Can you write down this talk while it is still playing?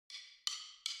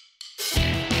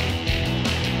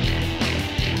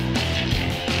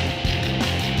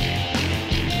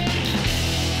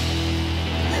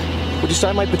you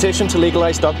sign my petition to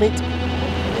legalise dog meat?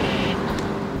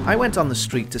 I went on the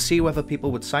street to see whether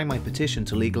people would sign my petition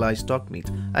to legalise dog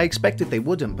meat. I expected they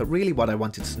wouldn't, but really what I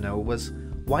wanted to know was,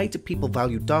 why do people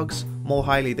value dogs more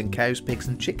highly than cows, pigs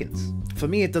and chickens? For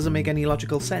me it doesn't make any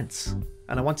logical sense,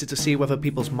 and I wanted to see whether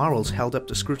people's morals held up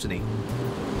to scrutiny.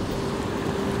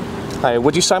 Hi,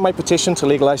 would you sign my petition to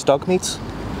legalise dog meat?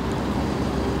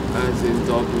 As in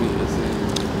dog meat,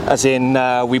 As in,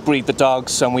 we breed the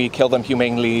dogs and we kill them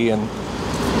humanely and...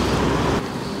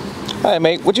 Hi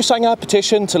mate, would you sign our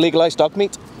petition to legalise dog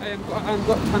meat? I've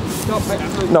got time to stop,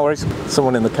 mate. No worries.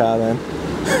 Someone in the car then.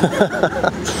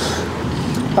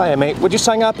 Hi mate, would you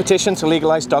sign our petition to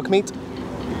legalise dog meat?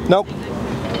 Nope.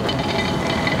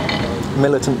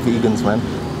 Militant vegans, man.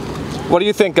 What do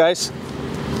you think, guys?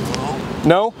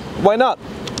 No? Why not?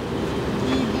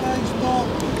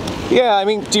 Yeah, I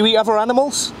mean, do you eat other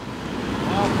animals?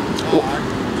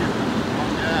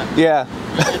 Yeah.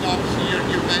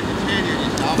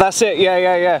 That's it,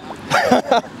 yeah.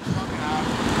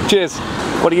 Cheers.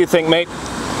 What do you think, mate?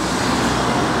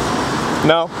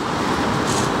 No?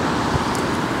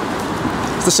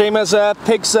 It's the same as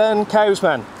pigs and cows,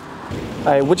 man.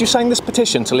 Would you sign this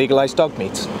petition to legalise dog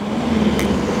meat?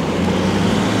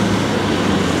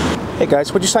 Hey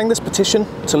guys, would you sign this petition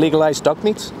to legalise dog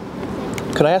meat?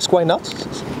 Can I ask why not?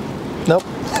 No?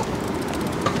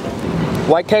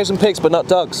 Why cows and pigs but not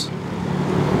dogs?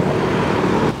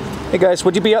 Hey guys,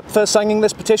 would you be up for signing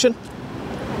this petition?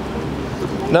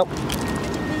 No?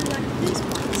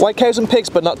 Why cows and pigs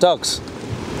but not dogs?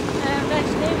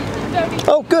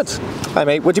 Oh, good. Hi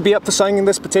mate, would you be up for signing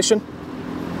this petition?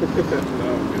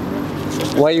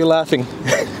 Why are you laughing?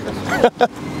 I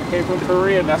came from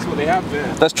Korea and that's what they have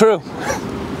there. That's true.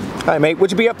 Hi mate,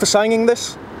 would you be up for signing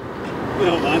this?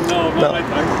 No man,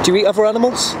 no. Do you eat other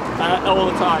animals? All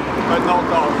the time, but not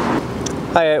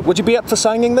dogs. Hi, would you be up for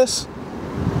signing this?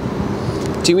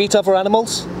 Do you eat other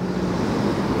animals?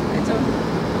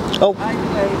 Oh.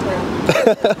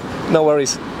 No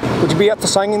worries. Would you be up for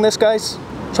signing this, guys?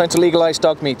 Trying to legalise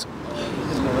dog meat.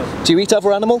 Do you eat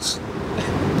other animals?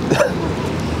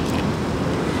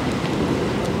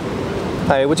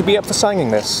 Hi, would you be up for signing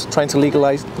this? Trying to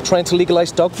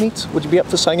legalise dog meat? Would you be up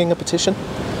for signing a petition?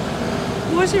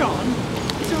 What is it on?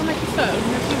 Is it on like your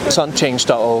phone? It's on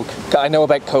change.org. I know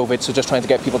about COVID, so just trying to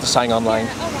get people to sign online.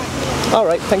 Yeah, All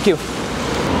right, thank you.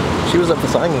 She was up for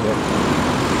signing it.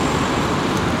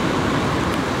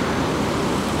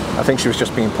 I think she was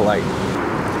just being polite.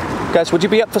 Guys, would you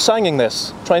be up for signing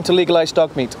this? Trying to legalise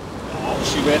dog meat? Oh,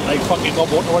 she went like fucking up,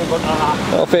 don't worry about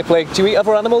that. Oh, fair play. Do you eat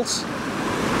other animals?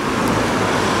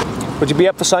 Would you be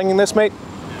up for signing this, mate?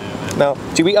 Yeah, no.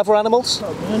 Do you eat other animals?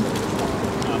 Oh, man.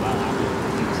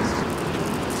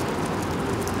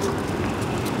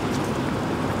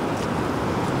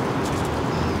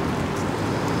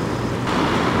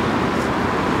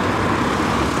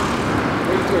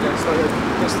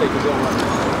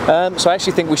 So I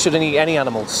actually think we shouldn't eat any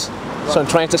animals. Right. So I'm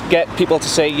trying to get people to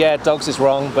say, yeah, dogs is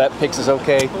wrong, but pigs is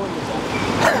okay. Because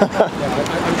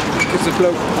the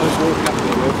bloke I was walking up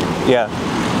with, yeah.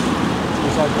 It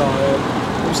was like,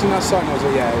 have you seen that sign? I was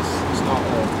like, yeah, it's not, I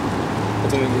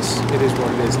don't think it is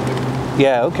what it is.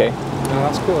 Yeah, okay. No,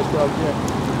 that's cool as well, yeah.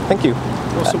 Thank you.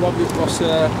 What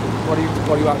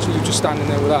are you actually, you're just standing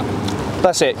there with that?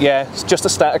 That's it, yeah. It's just to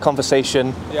start a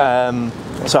conversation. Yeah.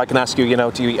 So I can ask you,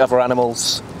 do you eat other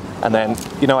animals? And then,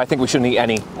 I think we shouldn't eat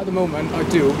any. At the moment, I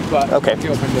do, but okay.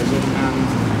 My girlfriend doesn't, and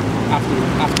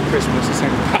after Christmas, it's saying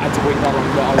I had to wait that long,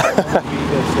 but I won't be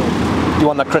there, so... You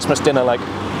want that Christmas dinner, like?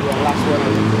 Yeah, last one.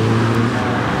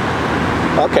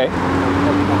 Okay.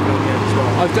 Probably not going to get as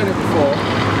well. I've done it before,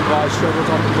 but I struggled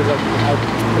on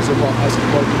because of what I was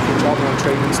working for a job and on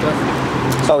training and stuff.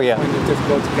 So yeah. It's kind of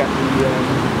difficult to get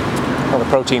the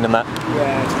protein and that.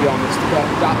 Yeah, to be honest. But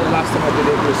the last time I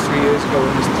did it was 3 years ago,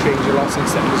 and it's changed a lot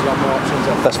since then. There's a lot more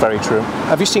options. That's very true.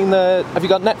 Have you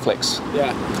got Netflix?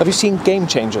 Yeah. Have you seen Game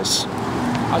Changers? Do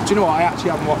you know what? I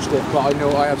actually haven't watched it, but I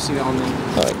know I have seen it on there.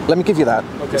 All right, let me give you that.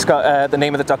 Okay. It's got the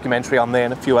name of the documentary on there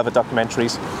and a few other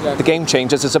documentaries. Yeah. The Game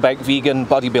Changers is about vegan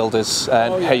bodybuilders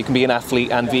and how you can be an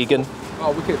athlete and vegan.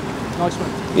 Oh, wicked. Nice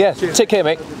one. Yeah, cheers. Take care,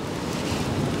 mate.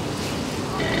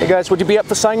 Hey guys, would you be up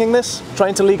for signing this?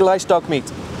 Trying to legalise dog meat?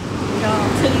 To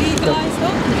legalise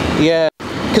dog meat? Yeah,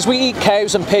 because we eat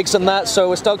cows and pigs and that,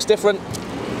 so is dogs different?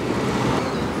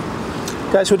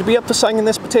 Guys, would you be up for signing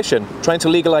this petition? Trying to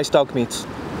legalise dog meat?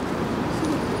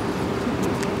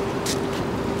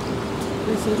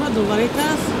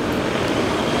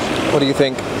 What do you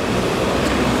think?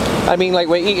 I mean, like,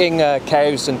 we're eating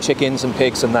cows and chickens and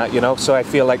pigs and that, you know, so I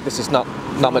feel like this is not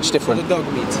much different. The dog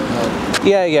meat.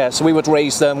 Yeah, so we would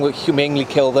raise them, we'd humanely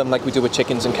kill them like we do with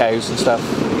chickens and cows and stuff.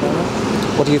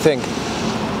 What do you think?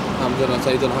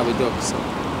 I don't have a dog, so...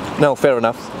 No, fair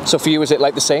enough. So for you, is it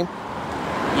like the same?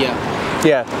 Yeah.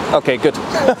 Yeah, okay, good.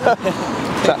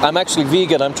 I'm actually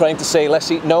vegan, I'm trying to say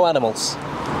let's eat no animals. Say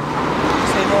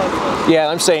no animals? Yeah,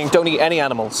 I'm saying don't eat any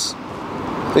animals.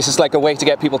 This is like a way to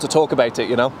get people to talk about it,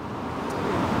 you know?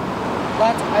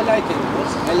 But I like it.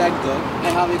 I like dog. I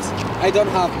have it. I don't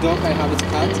have dog, I have it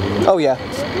cat. Oh yeah.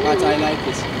 But I like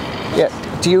it. Yeah.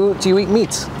 Do you eat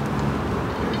meat?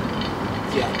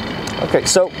 Yeah. Okay,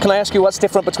 so can I ask you what's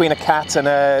different between a cat and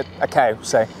a cow,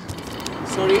 say?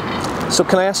 Sorry? So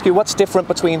can I ask you what's different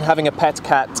between having a pet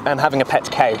cat and having a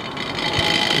pet cow?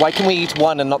 Why can we eat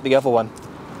one and not the other one?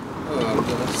 Oh,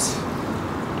 goodness.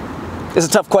 It's a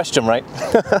tough question, right?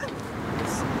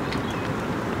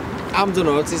 I don't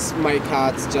know, this is my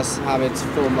cat, just have it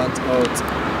 4 months old.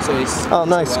 So it's... Oh,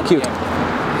 nice, cute.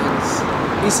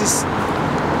 Yeah. And this is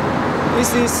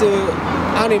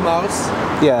animals.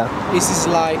 Yeah. This is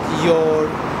like your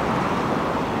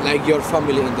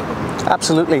family in the home.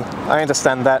 Absolutely, I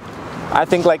understand that. I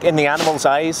think like in the animal's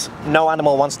eyes, no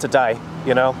animal wants to die,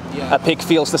 you know? Yeah. A pig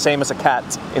feels the same as a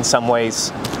cat in some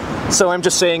ways. So I'm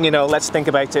just saying, you know, let's think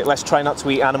about it, let's try not to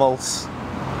eat animals.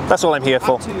 That's all I'm here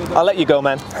for. I'll let you go,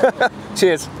 man.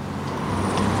 Cheers.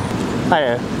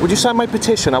 Hiya, would you sign my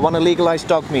petition? I want to legalise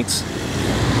dog meats. So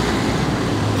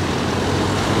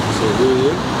who are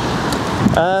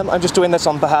you? I'm just doing this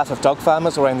on behalf of dog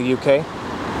farmers around the UK.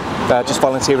 Just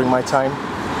volunteering my time.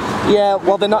 Yeah,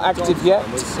 well, they're not active yet.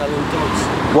 Selling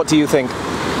dogs. What do you think?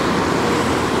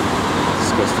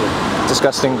 Disgusting.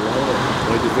 Disgusting.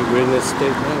 Why do you think we're in this state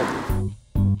now?